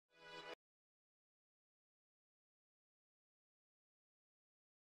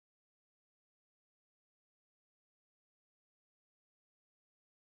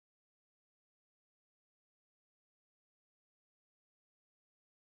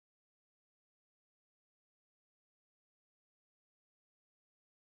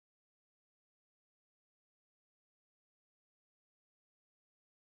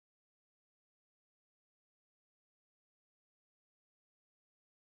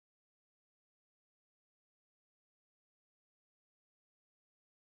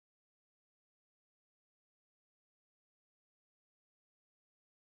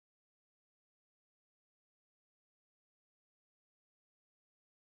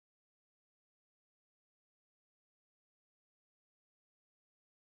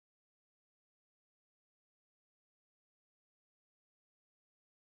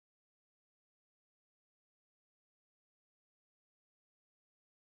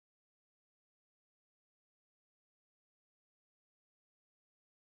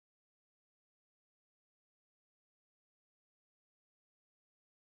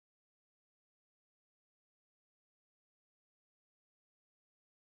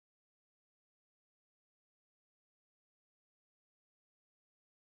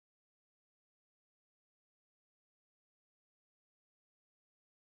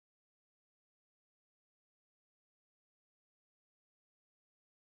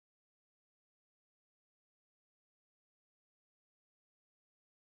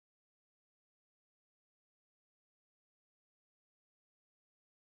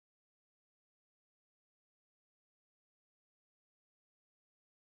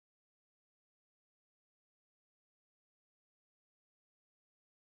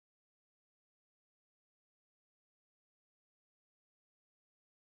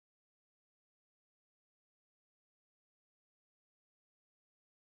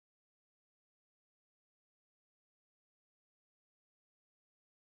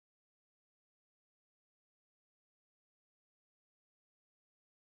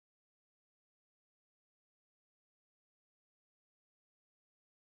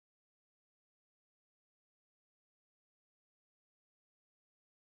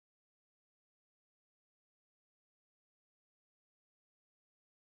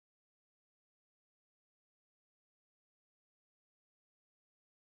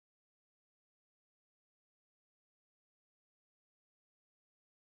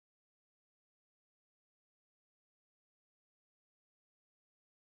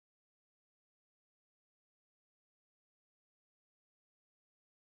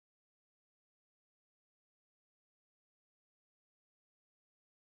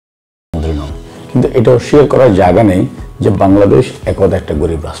কিন্তু এটা অস্বীকার করার জায়গা নেই যে বাংলাদেশ একদা একটা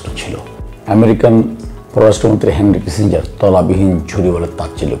গরিব রাষ্ট্র ছিল। আমেরিকান পররাষ্ট্রমন্ত্রী হেনরি কিসিঞ্জার তলাবিহীন ঝুড়ি বলে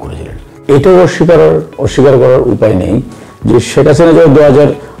তাচ্ছিল্য করেছিলেন। এটাও অস্বীকার করার উপায় নেই যে শেখ হাসিনা যখন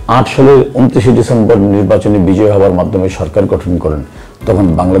 2008 সালের 29 ডিসেম্বর নির্বাচনে বিজয় হওয়ার মাধ্যমে সরকার গঠন করেন, তখন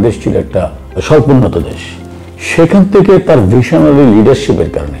বাংলাদেশ ছিল একটা স্বল্পোন্নত দেশ। সেখান থেকে তার ভিশনারি লিডারশিপের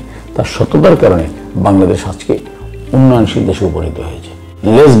কারণে, তার সততার কারণে বাংলাদেশ আজকে উন্নয়নশীল দেশে উপনীত হয়েছে।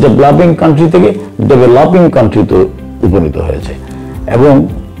 লেস ডেভেলপিং কান্ট্রি থেকে ডেভেলপিং কান্ট্রিতে উপনীত হয়েছে। এবং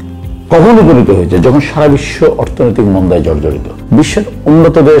কখন উপনীত হয়েছে? যখন সারা বিশ্ব অর্থনৈতিক মন্দায় জর্জরিত। বিশ্বের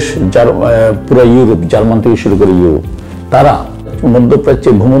উন্নত দেশ পুরো ইউরোপ, জার্মান থেকে শুরু করে ইউরোপ, তারা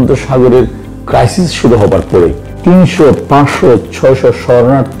মধ্যপ্রাচ্যে ভূমধ্য সাগরের ক্রাইসিস শুরু হবার পরে 300, 500, 600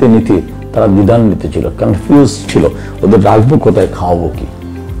 শরণার্থী নীতি তারা দ্বিধান্বিত ছিল, কনফিউজ ছিল, ওদের রাখবো কোথায়, খাওয়াবো কি।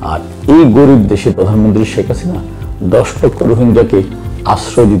 আর এই গরিব দেশের প্রধানমন্ত্রী শেখ হাসিনা 10 লক্ষ রোহিঙ্গাকে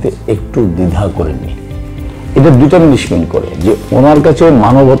আশ্রয় দিতে একটু দ্বিধা করেননি। এটা দুটা জিনিস মিন করে যে ওনার কাছে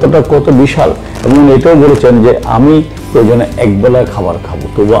মানবতাটা কত বিশাল। এবং এটাও বলেছেন যে আমি প্রয়োজনে একবেলা খাবার খাবো,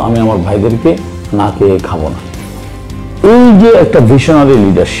 তবুও আমি আমার ভাইদেরকে না খেয়ে খাবো না। এই যে একটা ভিশনারি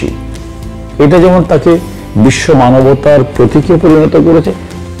লিডারশিপ, এটা যেমন তাকে বিশ্ব মানবতার প্রতীকে পরিণত করেছে,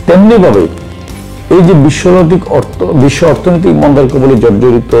 তেমনিভাবে এই যে বিশ্ব অর্থনৈতিক মন্দার কবলে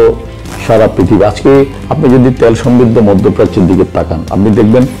জর্জরিত সারা পৃথিবী, আজকে আপনি যদি তেল সমৃদ্ধ মধ্যপ্রাচ্যের দিকে তাকান, আপনি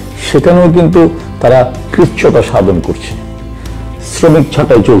দেখবেন সেখানেও কিন্তু তারা কৃচ্ছতা সাধন করছে, শ্রমিক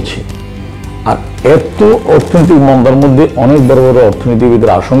ছাঁটাই চলছে। আর এত অর্থনৈতিক মন্দার মধ্যে অনেক বড় বড়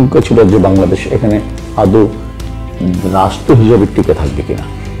অর্থনীতিবিদের আশঙ্কা ছিল যে বাংলাদেশ এখানে আদৌ রাষ্ট্র হিসেবে টিকে থাকবে কিনা।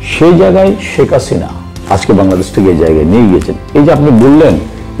 সেই জায়গায় শেখ হাসিনা আজকে বাংলাদেশ থেকে এই জায়গায় নিয়ে গিয়েছেন। এই যে আপনি বললেন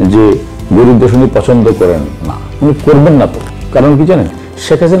যে গরিব দেশ উনি পছন্দ করেন না, উনি করবেন না তো। কারণ কি জানেন,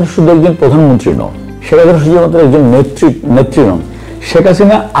 শেখ হাসিনা শুধু একজন প্রধানমন্ত্রী নন, শেখ হাসিনা শুধুমাত্র একজন নেত্রী নন। শেখ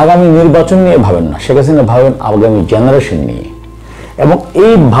হাসিনা আগামী নির্বাচন নিয়ে ভাবেন না, শেখ হাসিনা ভাবেন আগামী জেনারেশন নিয়ে। এবং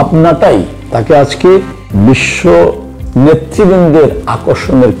এই ভাবনাটাই তাকে আজকে বিশ্ব নেতৃবৃন্দের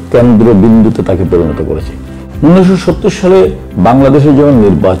আকর্ষণের কেন্দ্রবিন্দুতে তাকে পরিণত করেছে। 1970 সালে বাংলাদেশে যখন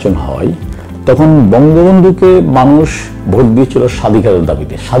নির্বাচন হয়, তখন বঙ্গবন্ধুকে মানুষ ভোট দিয়েছিল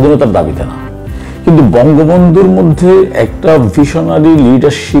স্বাধীনতার দাবিতে না। কিন্তু বঙ্গবন্ধুর মধ্যে একটা ভিশনারি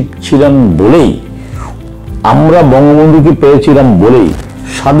লিডারশিপ ছিলেন বলেই, আমরা বঙ্গবন্ধুকে পেয়েছিলাম বলেই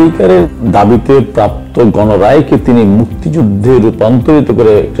স্বাধিকারের দাবিতে প্রাপ্ত গণরায়কে তিনি মুক্তিযুদ্ধে রূপান্তরিত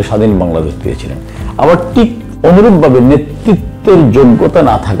করে একটা স্বাধীন বাংলাদেশ দিয়েছিলেন। আবার ঠিক অনুরূপভাবে নেতৃত্বের যোগ্যতা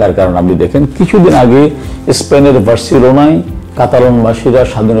না থাকার কারণে আপনি দেখেন কিছুদিন আগে স্পেনের বার্সেলোনায় কাতালোনবাসীরা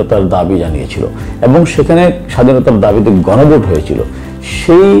স্বাধীনতার দাবি জানিয়েছিল এবং সেখানে স্বাধীনতার দাবিতে গণভোট হয়েছিল।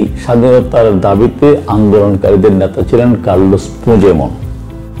 সেই স্বাধীনতার দাবিতে আন্দোলনকারীদের নেতা ছিলেন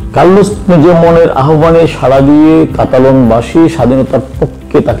কার্লোস পুজেমনের আহ্বানে সাড়া দিয়ে কাতালোনবাসী স্বাধীনতার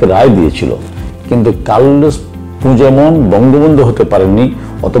পক্ষে তাকে রায় দিয়েছিল। কিন্তু কার্লোস পুজেমন বঙ্গবন্ধু হতে পারেননি,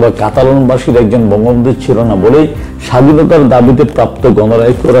 অথবা কাতালোনবাসীর একজন বঙ্গবন্ধু ছিল না বলেই স্বাধীনতার দাবিতে প্রাপ্ত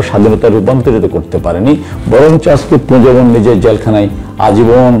গণরায়কে ওরা স্বাধীনতা রূপান্তরিত করতে পারেনি। বরঞ্চ আজকে পুজেমন নিজের জেলখানায়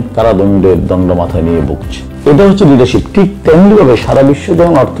আজীবন কারাদণ্ডের দণ্ড মাথায় নিয়ে ভুগছে। এটা হচ্ছে লিডারশিপ। ঠিক তেমনিভাবে সারা বিশ্ব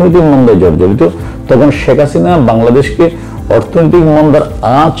যখন অর্থনৈতিক মন্দায় জর্জরিত, তখন শেখ হাসিনা বাংলাদেশকে অর্থনৈতিক মন্দার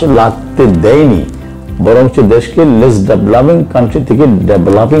আঁচ লাগতে দেয়নি, বরঞ্চ দেশকে লেস ডেভেলপিং কান্ট্রি থেকে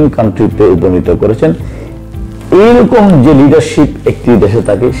ডেভেলপিং কান্ট্রিতে উপনীত করেছেন। এইরকম যে লিডারশিপ একটি দেশে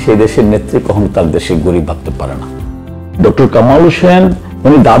থাকে, সেই দেশের নেত্রী কখনো তার দেশে গরিব ভাবতে পারে না। ডক্টর কামাল হোসেন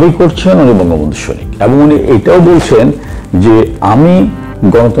উনি দাবি করছেন উনি বঙ্গবন্ধু সৈনিক, এবং উনি এটাও বলছেন যে আমি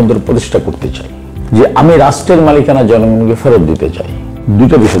গণতন্ত্র প্রতিষ্ঠা করতে চাই, যে আমি রাষ্ট্রের মালিকানা জনগণকে ফেরত দিতে চাই।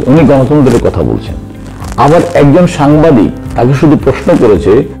 দুটো বিষয়, উনি গণতন্ত্রের কথা বলছেন। আবার একজন সাংবাদিক তাকে শুধু প্রশ্ন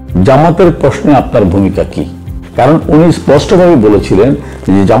করেছে জামাতের প্রশ্নে আপনার ভূমিকা কি। কারণ উনি স্পষ্টভাবে বলেছিলেন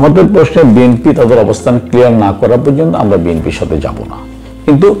যে জামাতের প্রশ্নে বিএনপি তাদের অবস্থান ক্লিয়ার না করা পর্যন্ত আমরা বিএনপির সাথে যাব না।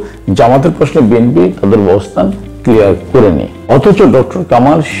 কিন্তু জামাতের প্রশ্নে বিএনপি তাদের অবস্থান ক্লিয়ার করেনি। অথচ ডক্টর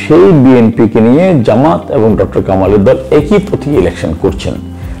কামাল সেই বিএনপিকে নিয়ে জামাত এবং ডক্টর কামালের দল একই পথে ইলেকশন করছেন।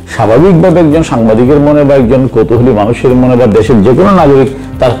 স্বাভাবিকভাবে একজন সাংবাদিকের মনে বা একজন কৌতূহলী মানুষের মনে বা দেশের যে কোনো নাগরিক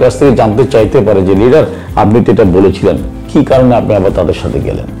তার কাছ থেকে জানতে চাইতে পারে যে লিডার আপনি তো এটা বলেছিলেন, কি কারণে আপনি আবার তাদের সাথে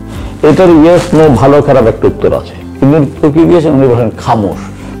গেলেন। এটার ইয়েস নো ভালো খারাপ একটা উত্তর আছে। কিন্তু কি দিয়েছেন, উনি বলেন খামোশ,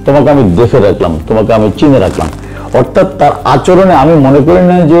 তোমাকে আমি দেখে রাখলাম, তোমাকে আমি চিনে রাখলাম। অর্থাৎ তার আচরণে আমি মনে করি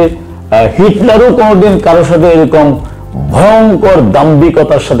না যে হিটলারও কোনোদিন কারোর সাথে এরকম ভয়ঙ্কর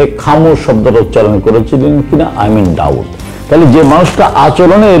দাম্ভিকতার সাথে খামোশ শব্দটা উচ্চারণ করেছিলেন কিনা, আই মিন ডাউট। তাহলে যে মানুষটা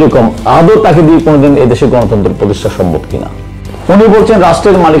আচরণে এরকম, আদৌ তাকে দিয়ে কোনোদিন এদেশে গণতন্ত্র প্রতিষ্ঠা সম্ভব কিনা। উনি বলছেন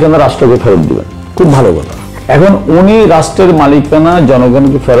রাষ্ট্রের মালিকানা রাষ্ট্রকে ফেরত দিবেন, খুব ভালো কথা। এখন উনি রাষ্ট্রের মালিকানা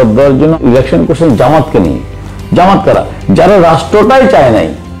জনগণকে ফেরত দেওয়ার জন্য ইলেকশন করছেন জামাতকে নিয়ে। জামাত কারা? যারা রাষ্ট্রটাই চায় নাই,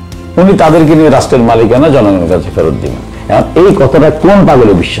 উনি তাদেরকে নিয়ে রাষ্ট্রের মালিকানা জনগণের কাছে ফেরত দিবেন। এখন এই কথাটা কোন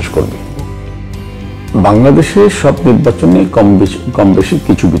পাগলে বিশ্বাস করবে? বাংলাদেশে সব নির্বাচনে কম বেশি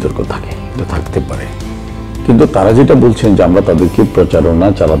কিছু বিতর্ক থাকতে পারে, কিন্তু তারা যেটা বলছেন যে আমরা তাদেরকে প্রচারণা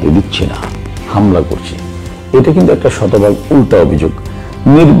চালাতে দিচ্ছি না, হামলা করছি, এটা কিন্তু একটা শতভাগ উল্টা অভিযোগ।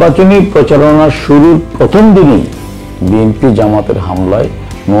 নির্বাচনী প্রচারণা শুরুর প্রথম দিনই বিএনপি জামাতের হামলায়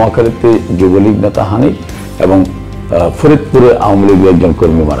নোয়াখালীতে যুবলীগ নেতা হানিফ এবং ফরিদপুরে আওয়ামী লীগের একজন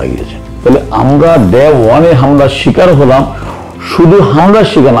কর্মী মারা গিয়েছে। তাহলে আমরা ডে ওয়ানে হামলার শিকার হলাম, শুধু হামলার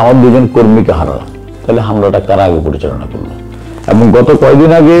শিকার আমার দুজন কর্মীকে হারালাম। তাহলে হামলাটা কারা আগে পরিচালনা করলো? এবং গত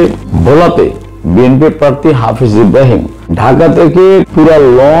কয়েকদিন আগে ভোলাতে বিএনপি প্রার্থী হাফিজ ইব্রাহিম ঢাকা থেকে পুরা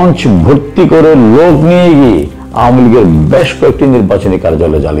লঞ্চ ভর্তি করে লোক নিয়ে গিয়ে আওয়ামী লীগের বেশ কয়েকটি নির্বাচনী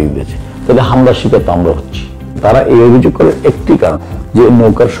কার্যালয়ে জ্বালিয়ে দিয়েছে। তাহলে হামলার শিকার তো আমরা হচ্ছি। তারা এই অভিযোগ করার একটি কারণ যে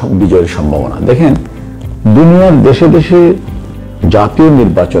নৌকার বিজয়ের সম্ভাবনা। দেখেন, দুনিয়ার দেশে দেশে জাতীয়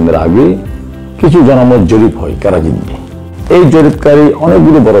নির্বাচনের আগে কিছু জনমত জরিপ হয় কারা জিতবে। এই জরিপকারী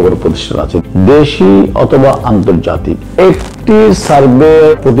অনেকগুলো বড় বড় প্রতিষ্ঠান আছে, দেশি অথবা আন্তর্জাতিক। একটি সার্ভে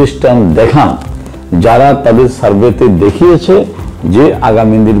প্রতিষ্ঠান দেখান যারা তাদের সার্ভেতে দেখিয়েছে যে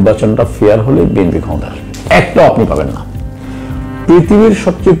আগামী নির্বাচনটা ফেয়ার হলে বিএনপি ক্ষমতা আসবে। একটা আপনি পাবেন না। পৃথিবীর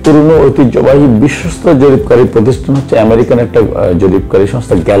সবচেয়ে পুরনো ঐতিহ্যবাহী বিশ্বস্ত জরিপকারী প্রতিষ্ঠান হচ্ছে আমেরিকান একটা জরিপকারী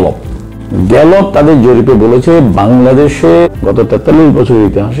সংস্থা গ্যালপ তাদের জরিপে বলেছে বাংলাদেশে গত 43 বছরের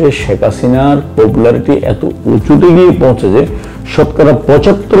ইতিহাসে শেখ হাসিনার পপুলারিটি এত উঁচুতে গিয়ে পৌঁছেছে, শতকরা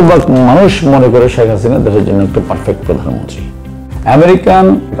 75% মানুষ মনে করে শেখ হাসিনা দেশের জন্য একটা পারফেক্ট প্রধানমন্ত্রী। আমেরিকান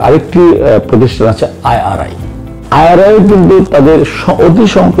আরেকটি প্রতিষ্ঠান আছে আইআরআই কিন্তু তাদের অতি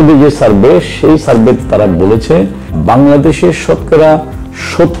সম্প্রতি যে সার্ভে, সেই সার্ভে তারা বলেছে বাংলাদেশের শতকরা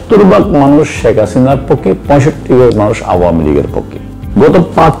 70% মানুষ শেখ হাসিনার পক্ষে, 65% মানুষ আওয়ামী লীগের পক্ষে। গত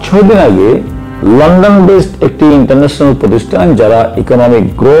 5-6 দিন আগে লন্ডন বেসড একটি ইন্টারন্যাশনাল প্রতিষ্ঠান যারা ইকোনমিক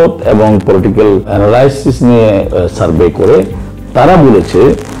গ্রোথ এবং পলিটিক্যাল অ্যানালাইসিস নিয়ে সার্ভে করে, তারা বলেছে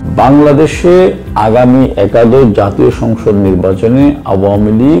বাংলাদেশে আগামী একাদশ জাতীয় সংসদ নির্বাচনে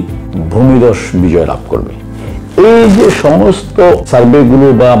আওয়ামী লীগ ভূমিধস বিজয় লাভ করবে। এই যে সমস্ত সার্ভেগুলো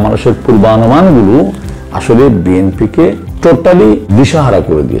বা মানুষের পূর্বানুমানগুলো আসলে বিএনপিকে টোটালি দিশাহারা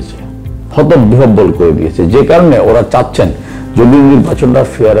করে দিয়েছে, হতবিহ্বল করে দিয়েছে। যে কারণে ওরা চাচ্ছেন যদি নির্বাচনটা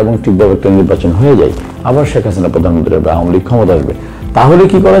ফেয়ার এবং ঠিকভাবে একটা নির্বাচন হয়ে যায়, আবার শেখ হাসিনা প্রধানমন্ত্রী হবে, আওয়ামী লীগ ক্ষমতা আসবে, তাহলে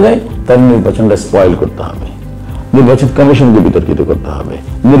কি করা যায়? তার নির্বাচনটা স্পয়েল করতে হবে, নির্বাচন কমিশনকে বিতর্কিত করতে হবে,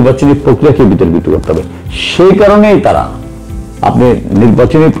 নির্বাচনী প্রক্রিয়াকে বিতর্কিত করতে হবে। সেই কারণেই তারা আপনি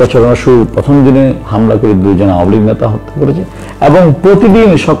নির্বাচনী প্রচারণা শুরুর প্রথম দিনে হামলা করে 2 জন আওয়ামী লীগ নেতা হত্যা করেছে এবং প্রতিদিন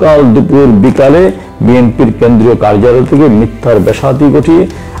সকাল দুপুর বিকালে বিএনপির কেন্দ্রীয় কার্যালয় থেকে মিথ্যার বেসাতি ঘটিয়ে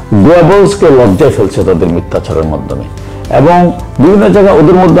গোয়েবলসকে লজ্জায় ফেলছে তাদের মিথ্যাচারের মাধ্যমে। এবং বিভিন্ন জায়গায়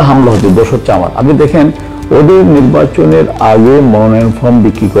ওদের মধ্যে হামলা হচ্ছে, দোষ হচ্ছে আমার। আপনি দেখেন, ওদের নির্বাচনের আগে মনোনয়ন ফর্ম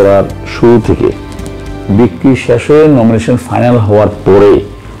বিক্রি করার শুরু থেকে বিক্রি শেষ হয়ে নমিনেশন ফাইনাল হওয়ার পরে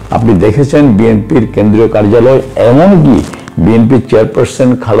আপনি দেখেছেন বিএনপির কেন্দ্রীয় কার্যালয়, এমনকি বিএনপির চেয়ারপারসন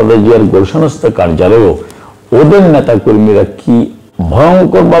খালেদা জিয়ার গুলশানস্থ কার্যালয়েও ওদের নেতা কর্মীরা কি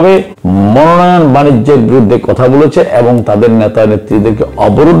ভয়ঙ্করভাবে মনোনয়ন বাণিজ্যের বিরুদ্ধে কথা বলেছে এবং তাদের নেতা নেত্রীদেরকে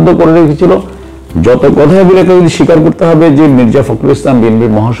অবরুদ্ধ করে রেখেছিল। যত কথাই বলে যদি স্বীকার করতে হবে যে মির্জা ফখরুল ইসলাম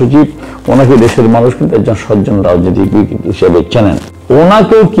বিএনপির মহাসচিব, ওনাকে দেশের মানুষ কিন্তু একজন সজ্জন রাজনীতিবিদ হিসেবে চেনেন।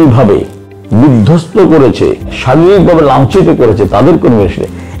 ওনাকেও কিভাবে বিধ্বস্ত করেছে, শারীরিকভাবে লাঞ্ছিত করেছে তাদের কর্মী এসে,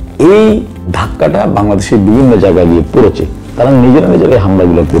 এই ধাক্কাটা বাংলাদেশের বিভিন্ন জায়গায় গিয়ে পড়েছে। তারা নিজেরাই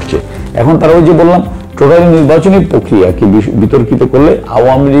হামলাগুলো করছে। এখন তারা ওই যে বললাম, টোটালি নির্বাচনী প্রক্রিয়াকে বিতর্কিত করলে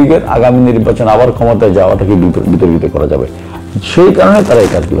আওয়ামী লীগের আগামী নির্বাচন আবার ক্ষমতায় যাওয়াটাকে বিতর্কিত করা যাবে। সেই কারণে তারা এই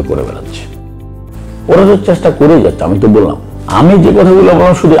কাজগুলো করে বেড়াচ্ছে। ওরা তো চেষ্টা করেই যাচ্ছে। আমি তো বললাম, আমি যে কথাগুলো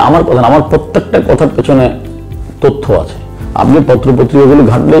বললাম শুধু আমার কথা না, আমার প্রত্যেকটা কথার পেছনে তথ্য আছে। আপনি পত্রপত্রিকাগুলো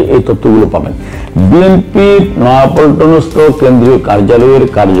ঘাটলে এই তথ্যগুলো পাবেন। বিএনপির নয়াপল্টনস্থ কেন্দ্রীয় কার্যালয়ের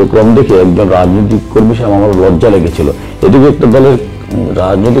কার্যক্রম দেখে একজন রাজনৈতিক কর্মী সাহেব আমার লজ্জা লেগেছিল। এটুকু একটা দলের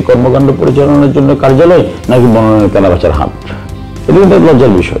রাজনৈতিক কর্মকাণ্ড পরিচালনার জন্য কার্যালয় নাকি মনোনয়ন কেনাবেচার হাট, এটা কিন্তু এক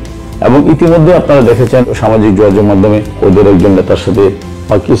লজ্জার বিষয়। এবং ইতিমধ্যে আপনারা দেখেছেন সামাজিক যোগাযোগ মাধ্যমে ওদের একজন নেতার সাথে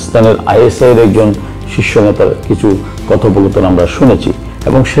পাকিস্তানের আইএসআই এর একজন শীর্ষ নেতার কিছু কথোপকথন আমরা শুনেছি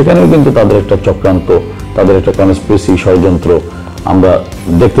এবং সেখানেও কিন্তু তাদের একটা চক্রান্ত, তাদের একটা কনস্পিরেসি ষড়যন্ত্র আমরা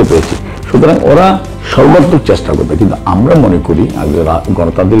দেখতে পেয়েছি। সুতরাং ওরা সর্বাত্মক চেষ্টা করবে, কিন্তু আমরা মনে করি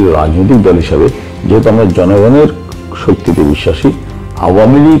গণতান্ত্রিক রাজনৈতিক দল হিসাবে যেহেতু আমরা জনগণের শক্তিতে বিশ্বাসী,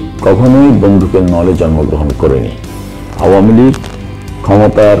 আওয়ামী লীগ কখনোই বন্দুকের নলে জন্মগ্রহণ করেনি। আওয়ামী লীগ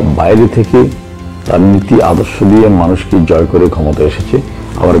ক্ষমতার বাইরে থেকে তার নীতি আদর্শ দিয়ে মানুষকে জয় করে ক্ষমতা এসেছে,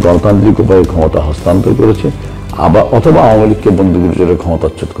 আবার গণতান্ত্রিক উপায়ে ক্ষমতা হস্তান্তর করেছে। আবার অথবা আওয়ামী লীগকে বন্দুকের জোরে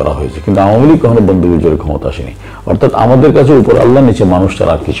ক্ষমতাচ্যুত করা হয়েছে, কিন্তু আওয়ামী লীগ কখনো বন্দুকের জোরে ক্ষমতা আসেনি। অর্থাৎ আমাদের কাছে উপর আল্লাহ নিচে মানুষ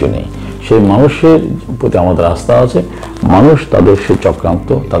ছাড়া আর কিছু নেই। সেই মানুষের প্রতি আমাদের আস্থা আছে। মানুষ তাদের সে চক্রান্ত,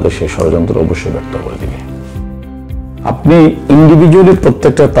 তাদের সেই ষড়যন্ত্র অবশ্যই ব্যর্থ করে দিবে। আপনি ইন্ডিভিজুয়ালি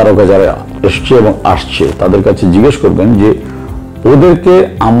প্রত্যেকটা তারকা যারা এসছে এবং আসছে তাদের কাছে জিজ্ঞেস করবেন যে ওদেরকে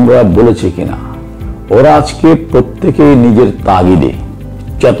আমরা বলেছি কিনা। ওরা আজকে প্রত্যেকেই নিজের তাগিদে,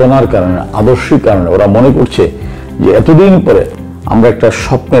 চেতনার কারণে, আদর্শিক কারণে ওরা মনে করছে যে এতদিন পরে আমরা একটা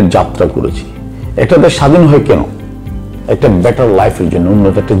স্বপ্নের যাত্রা করেছি। এটাতে স্বাধীন হয় কেন? একটা বেটার লাইফের জন্য,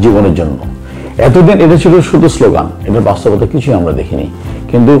 উন্নত একটা জীবনের জন্য। এতদিন এটা ছিল শুধু স্লোগান, এটার বাস্তবতা কিছুই আমরা দেখিনি।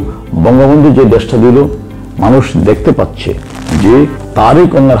 কিন্তু বঙ্গবন্ধু যে দেশটা দিল, মানুষ দেখতে পাচ্ছে যে তারই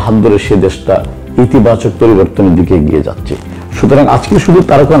কন্যার হাত ধরে সে দেশটা ইতিবাচক পরিবর্তনের দিকে এগিয়ে যাচ্ছে। সুতরাং আজকে শুধু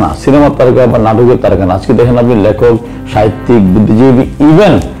তারকা না, সিনেমার তারকা বা নাটকের তারকা না, আজকে দেখেন আপনি লেখক, সাহিত্যিক, বুদ্ধিজীবী,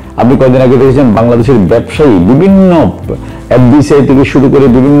 ইভেন আপনি কয়েকদিন আগে দেখেছেন বাংলাদেশের ব্যবসায়ী, বিভিন্ন এফবিসিআই থেকে শুরু করে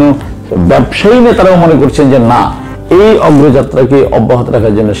বিভিন্ন ব্যবসায়ী নেতারাও মনে করছেন যে না, এই অগ্রযাত্রাকে অব্যাহত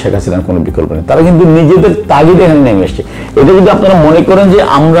রাখার জন্য শেখ হাসিনার কোনো বিকল্প নেই। তারা কিন্তু নিজেদের তাগিদে এখানে নেমে এসছে। এটা যদি আপনারা মনে করেন যে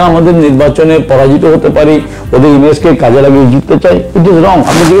আমরা আমাদের নির্বাচনে পরাজিত হতে পারি, ওদের ইমেজকে কাজে লাগিয়ে জিততে চাই, ইট ইজ রং।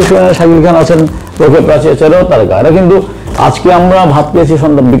 আপনি জিজ্ঞেস করেন শাকিব খান আছেন, রোকে প্রাচী এছাড়াও তারকা, এরা কিন্তু আজকে আমরা ভাত পেয়েছি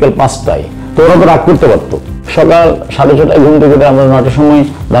সন্ধ্যা বিকেল 5টায়, তো ওরা তো রাগ করতে পারতো। সকাল 6:30 ঘুম থেকে আমরা 9টার সময়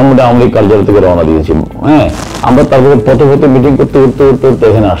ধানমন্ডি আওয়ামী লীগ কার্যালয় থেকে রওনা দিয়েছি। হ্যাঁ, আমরা তারপরে পথে মিটিং করতে করতে করতে করতে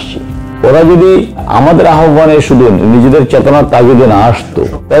এখানে আসছি। ওরা যদি আমাদের আহ্বানে শুধু নিজেদের চেতনার তাগিদে না আসতো,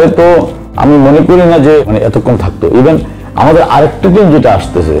 তাহলে তো আমি মনে করি না যে মানে এতক্ষণ থাকতো। ইভেন আমাদের আরেকটা টিম যেটা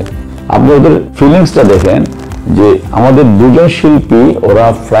আসতেছে, আপনি ওদের ফিলিংসটা দেখেন যে আমাদের দুজন শিল্পী ওরা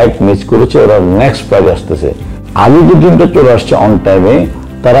ফ্লাইট মিস করেছে, ওরা নেক্সট ফ্লাইটে আসতেছে। আগে যে টিমটা চলে আসছে অন টাইমে,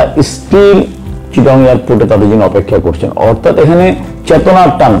 তারা স্টিল চিটং এয়ারপোর্টে তাদের জন্য অপেক্ষা করছেন। অর্থাৎ এখানে চেতনার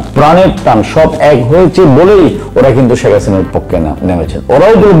টান, প্রাণের টান সব এক হয়েছে বলেই ওরা কিন্তু শেখ হাসিনার পক্ষে নেমেছেন।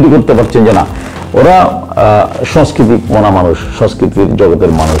 ওরাও উপলব্ধি করতে পারছেন যে না, ওরা সাংস্কৃতিক মনা মানুষ, সংস্কৃতির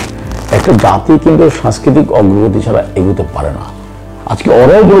জগতের মানুষ। একটা জাতি কিন্তু সাংস্কৃতিক অগ্রগতি ছাড়া এগোতে পারে না। আজকে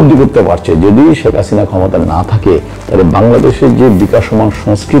ওরাও উপলব্ধি করতে পারছে যদি শেখ হাসিনা ক্ষমতা না থাকে, তাহলে বাংলাদেশের যে বিকাশমান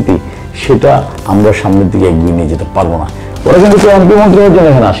সংস্কৃতি সেটা আমরা সামনের দিকে এগিয়ে নিয়ে যেতে পারবো না। ওরা কিন্তু কেউ এমপি মন্ত্রী হওয়ার জন্য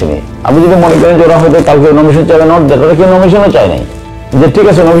এখানে আসেনি। আপনি যদি মনে করেন যে ওরা হয়তো কালকে নমিনেশন চাইবে, নট দ্যাট, ওরা কেউ নমিনেশনও চায় নাই, যে ঠিক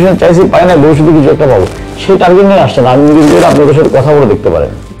আছে নমিনেশন চাইছি পাই না, ভবিষ্যতে কিছু একটা পাবো, সেই টার্গেট নিয়ে আসছে না। আপনি যদি আপনাদের সাথে কথা বলে দেখতে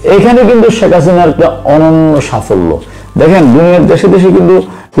পারেন। এখানে কিন্তু শেখ হাসিনার একটা অনন্য সাফল্য দেখেন। দুনিয়ার দেশে দেশে কিন্তু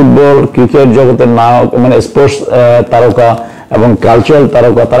ফুটবল, ক্রিকেট জগতের নায়ক, মানে স্পোর্টস তারকা এবং কালচারাল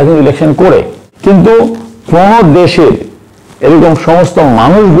তারকা, তারা কিন্তু ইলেকশন করে, কিন্তু কোন দেশের এরকম সমস্ত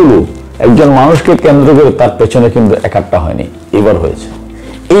মানুষগুলো একজন মানুষকে কেন্দ্র করে তার পেছনে কিন্তু একাট্টা হয়নি, এবার হয়েছে।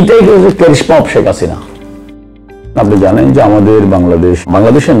 এইটাই হচ্ছে ক্যারিশমা অফ শেখ হাসিনা। আপনি জানেন যে আমাদের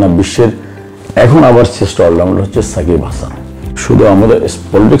বাংলাদেশের না বিশ্বের এখন আবার শ্রেষ্ঠ অলরাউন্ডার হচ্ছে সাকিব হাসান। শুধু আমরা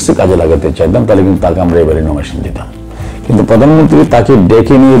পলিটিক্সে কাজে লাগাতে চাইতাম, তাহলে কিন্তু তাকে আমরা এবারে নমিনেশন দিতাম। কিন্তু প্রধানমন্ত্রী তাকে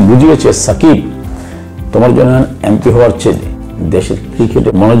ডেকে নিয়ে বুঝিয়েছে, সাকিব তোমার জন্য এমপি হওয়ার চেয়ে দেশের ক্রিকেটে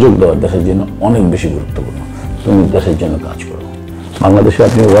মনোযোগ দেওয়া দেশের জন্য অনেক বেশি গুরুত্বপূর্ণ। তুমি দেশের জন্য কাজ করো। বাংলাদেশে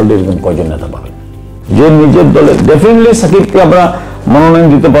আপনি ওয়ার্ল্ডে এরকম কয়জন নেতা পাবেন যে নিজের দলে? ডেফিনেটলি সাকিবকে আমরা মনোনয়ন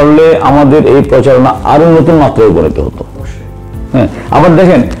দিতে পারলে আমাদের এই প্রচারণা আরো নতুন মাত্রায় উপনীত হতো। হ্যাঁ, আবার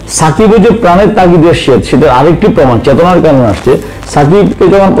দেখেন সাকিবের যে প্রাণের তাগিদ এসছে, সেটার আরেকটি প্রমাণ চেতনার কারণে আসছে। সাকিবকে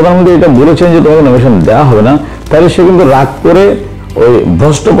যখন প্রধানমন্ত্রী এটা বলেছেন যে তোমাকে নমিনেশন দেওয়া হবে না, তাহলে সে কিন্তু রাগ করে ওই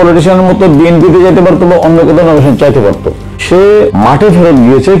ভ্রষ্ট পলিটিশিয়ানের মতো বিএনপিতে যেতে পারতো বা অন্য কোথাও নমিনেশন চাইতে পারতো। সে মাঠে ফেরত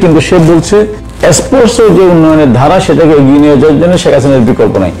গিয়েছে, কিন্তু সে বলছে স্পোর্টসের যে উন্নয়নের ধারা সেটাকে এগিয়ে নিয়ে যাওয়ার জন্য শেখ হাসিনার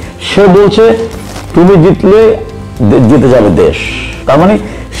বিকল্প নাই। সে বলছে তুমি জিতলে জিতে যাবে দেশ। তার মানে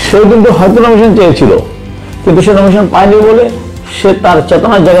সে কিন্তু হয়তো নমিনেশন চেয়েছিল, কিন্তু সে নমিনেশন পায়নি বলে সে তার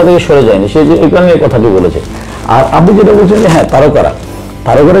চেতনার জায়গা থেকে সরে যায়নি, সে এই কারণে এই কথাটি বলেছে। আর আপনি যেটা বলছেন যে হ্যাঁ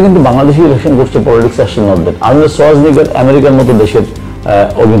তারকারা কিন্তু বাংলাদেশি ইলেকশন করছে, পলিটিক্স আসছে নট দ্যাট। আর্নল্ড শোয়ার্জনেগার আমেরিকার মতো দেশের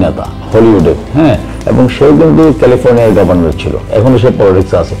অভিনেতা, হলিউডের, হ্যাঁ, এবং সেও কিন্তু ক্যালিফোর্নিয়ার গভর্নর ছিল, এখনো সে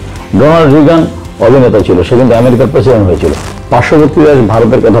পলিটিক্সে আছে। ডোনাল্ড রিগান অভিনেতা ছিল, সে কিন্তু আমেরিকার প্রেসিডেন্ট হয়েছিল। পার্শ্ববর্তী দেশ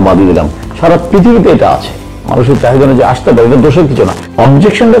ভারতের কথা বাদ দিলাম, সারা পৃথিবীতে এটা আছে। মানুষের চাহিদা যে আসতে পারে, এটা দোষের কিছু না।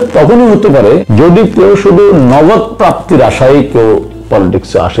 অবজেকশনটা তখনই হতে পারে যদি কেউ শুধু নগদ প্রাপ্তির আশায় কেউ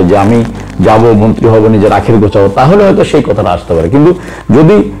পলিটিক্সে আসে, যে আমি যাব, মন্ত্রী হবো, নিজের আখের গোছাবো, তাহলে হয়তো সেই কথাটা আসতে পারে। কিন্তু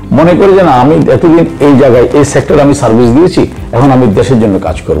যদি মনে করি যে না, আমি এতদিন এই জায়গায় এই সেক্টরে আমি সার্ভিস দিয়েছি, এখন আমি দেশের জন্য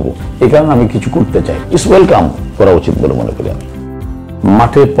কাজ করব, এই কারণে আমি কিছু করতে চাই, ইটস ওয়েলকাম করা উচিত বলে মনে করি আমি।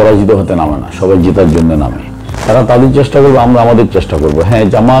 মাঠে পরাজিত হতে নামে না, সবাই জেতার জন্য নামে। তারা তাদের চেষ্টা করবো, আমরা আমাদের চেষ্টা করবো। হ্যাঁ,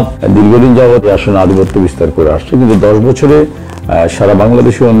 জামাত দীর্ঘদিন যাবত আসলে আধিপত্য বিস্তার করে আসছে, কিন্তু 10 বছরে সারা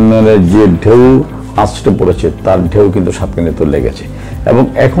বাংলাদেশের উন্নয়নের যে ঢেউ আছড়ে পড়েছে, তার ঢেউ কিন্তু সাতকানিতে লেগেছে। এবং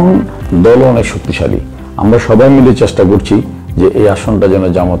এখন দল অনেক শক্তিশালী। আমরা সবাই মিলে চেষ্টা করছি যে এই আসনটা যেন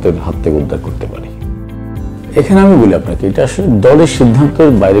জামাতের হাত থেকে উদ্ধার করতে পারি। এখানে আমি বলি আপনাকে, এটা আসলে দলের সিদ্ধান্তের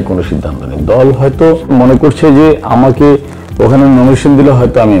বাইরে কোনো সিদ্ধান্ত নেই। দল হয়তো মনে করছে যে আমাকে ওখানে নমিনেশন দিলে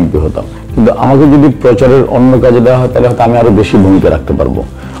হয়তো আমি এমপি হতাম, কিন্তু আমাকে যদি প্রচারের অন্য কাজে দেওয়া হয় তাহলে হয়তো আমি আরো বেশি ভূমিকা রাখতে পারবো।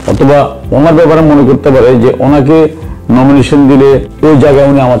 অথবা ওনার ব্যাপারে মনে করতে পারে যে ওনাকে নমিনেশন দিলে ওই জায়গায়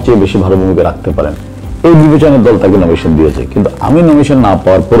উনি আমার চেয়ে বেশি ভালো ভূমিকা রাখতে পারেন, এই বিবেচনায় দল তাকে নমিনেশন দিয়েছে। কিন্তু আমি নমিনেশন না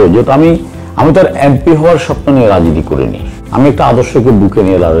পাওয়ার পরেও যেহেতু আমি তার এমপি হওয়ার স্বপ্ন নিয়ে রাজনীতি করিনি, আমি একটা আদর্শকে বুকে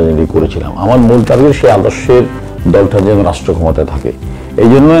নিয়ে রাজনীতি করেছিলাম। আমার মূল টার্গেট সেই আদর্শের দলটা যেন রাষ্ট্র ক্ষমতায় থাকে। এই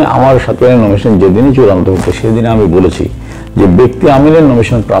জন্য আমার সাথে নমিনেশন যেদিনই চূড়ান্ত হচ্ছে সেদিনে আমি বলেছি যে ব্যক্তি আমিরের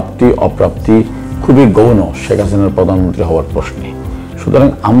নমিনেশন প্রাপ্তি অপ্রাপ্তি খুবই গৌণ শেখ হাসিনার প্রধানমন্ত্রী হওয়ার প্রশ্নে। সুতরাং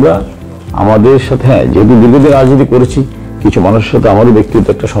আমরা আমাদের সাথে যেহেতু দীর্ঘদিন রাজনীতি করেছি, কিছু মানুষের সাথে আমারও ব্যক্তিগত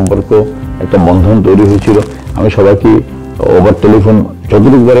একটা সম্পর্ক, একটা বন্ধন তৈরি হয়েছিল। আমি সবাইকে ওভার টেলিফোন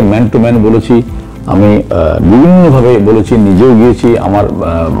যতটুকু করে ম্যান টু ম্যান বলেছি, আমি বিভিন্নভাবে বলেছি, নিজেও গিয়েছি আমার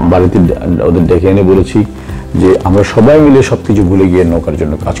বাড়িতে ওদের ডেকে এনে বলেছি যে আমরা সবাই মিলে সবকিছু ভুলে গিয়ে নৌকার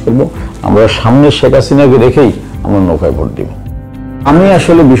জন্য কাজ করব। আমরা সামনে শেখ হাসিনাকে রেখেই আমরা নৌকায় ভোট দিব। আমি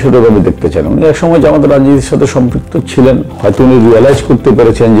আসলে বিষয়টাভাবে দেখতে চাই। উনি এক সময় জামাতের রাজনীতির সাথে সম্পৃক্ত ছিলেন, হয়তো উনি রিয়েলাইজ করতে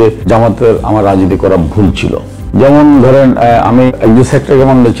পেরেছেন যে জামাতের আমার রাজনীতি করা ভুল ছিল। যেমন ধরেন আমি একজন সেক্টর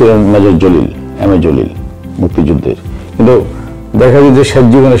কমান্ডার ছিলেন major Jalil, M A Jalil, মুক্তিযুদ্ধের, কিন্তু দেখা যায় যে শেষ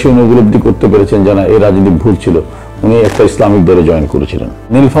জীবনে সে উনি উপলব্ধি করতে পেরেছেন যে না, এই রাজনীতি ভুল ছিল। উনি একটা ইসলামিক দলে জয়েন করেছিলেন।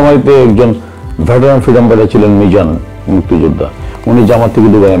 নীলফামারীতে একজন ভেটারান ফ্রিডম ফাইটার ছিলেন মিজান, মুক্তিযোদ্ধা, উনি জামাত থেকে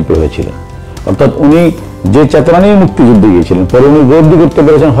দুবার এমপি হয়েছিলেন। অর্থাৎ উনি যে চেতনা নিয়ে মুক্তিযুদ্ধে গিয়েছিলেন, পরে উনি উপলব্ধি করতে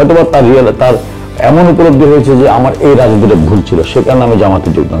পেরেছেন হয়তোবা তার এমন উপলব্ধি হয়েছে যে আমার এই রাজনীতিটা ভুল ছিল, সে কারণে আমি জামাতে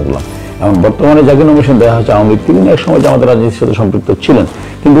যোগদান করলাম। এবং বর্তমানে যাকে নমিনেশন দেওয়া হচ্ছে আওয়ামী লীগ, তিনি এক সময় জামাতের রাজনীতির সাথে সম্পৃক্ত ছিলেন,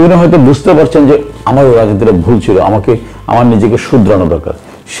 কিন্তু উনি হয়তো বুঝতে পারছেন যে আমার ওই রাজনীতিটা ভুল ছিল, আমার নিজেকে শুধরানো দরকার,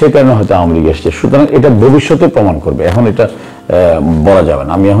 সে কারণে হয়তো আওয়ামী লীগ এসছে। সুতরাং এটা ভবিষ্যতে প্রমাণ করবে, এখন এটা বলা যাবে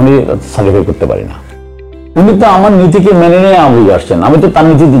না, আমি এখনই সার্টিফাই করতে পারি না। উনি তো আমার নীতিকে মেনে নিয়ে আওয়ামী লীগ আসছেন, আমি তো তার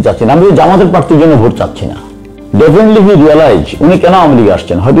নীতি চাচ্ছি না, আমি তো জামাতের প্রার্থীর জন্য ভোট চাচ্ছি না। ডেফিনেটলি হি রিয়ালাইজ উনি কেন আওয়ামী লীগ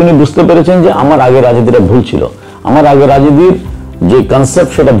আসছেন, হয়তো উনি বুঝতে পেরেছেন যে আমার আগে রাজনীতিটা ভুল ছিল, আমার আগে রাজনীতির যে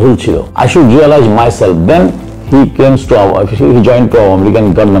কনসেপ্ট সেটা ভুল ছিল। I should realise myself, then he join two Awami League and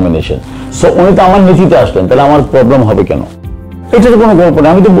goat nomination. So উনি তো আমার নীতিতে আসলেন, তাহলে আমার প্রবলেম হবে কেন? এটা তো কোনো গল্প না,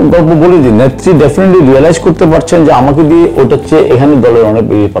 আমি তো গল্প বলে দিই। নেত্রী ডেফিনেটলি রিয়ালাইজ করতে পারছেন যে আমাকে দিয়ে ওটার চেয়ে এখানে দলের অনেক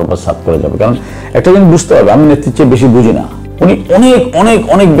বেশি পারপাস সার্ভ করা যাবে। কারণ একটা জিনিস বুঝতে হবে, আমি নেত্রীর চেয়ে বেশি বুঝি না, উনি অনেক অনেক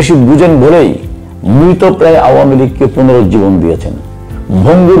অনেক বেশি বুঝেন বলেই মৃত প্রায় আওয়ামী লীগকে পুনরুজ্জীবন দিয়েছেন,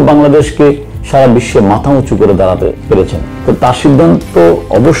 ভঙ্গুর বাংলাদেশকে সারা বিশ্বে মাথা উঁচু করে দাঁড়াতে পেরেছেন। তো তার সিদ্ধান্ত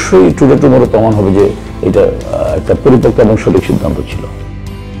অবশ্যই টুডে টুমোরো প্রমাণ হবে যে এটা একটা পরিপক্ক এবং সঠিক সিদ্ধান্ত ছিল।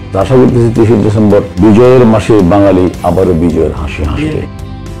 আশা করতেছি ৩০ ডিসেম্বর বিজয়ের মাসে বাঙালি আবারও বিজয়ের হাসি হাসবে।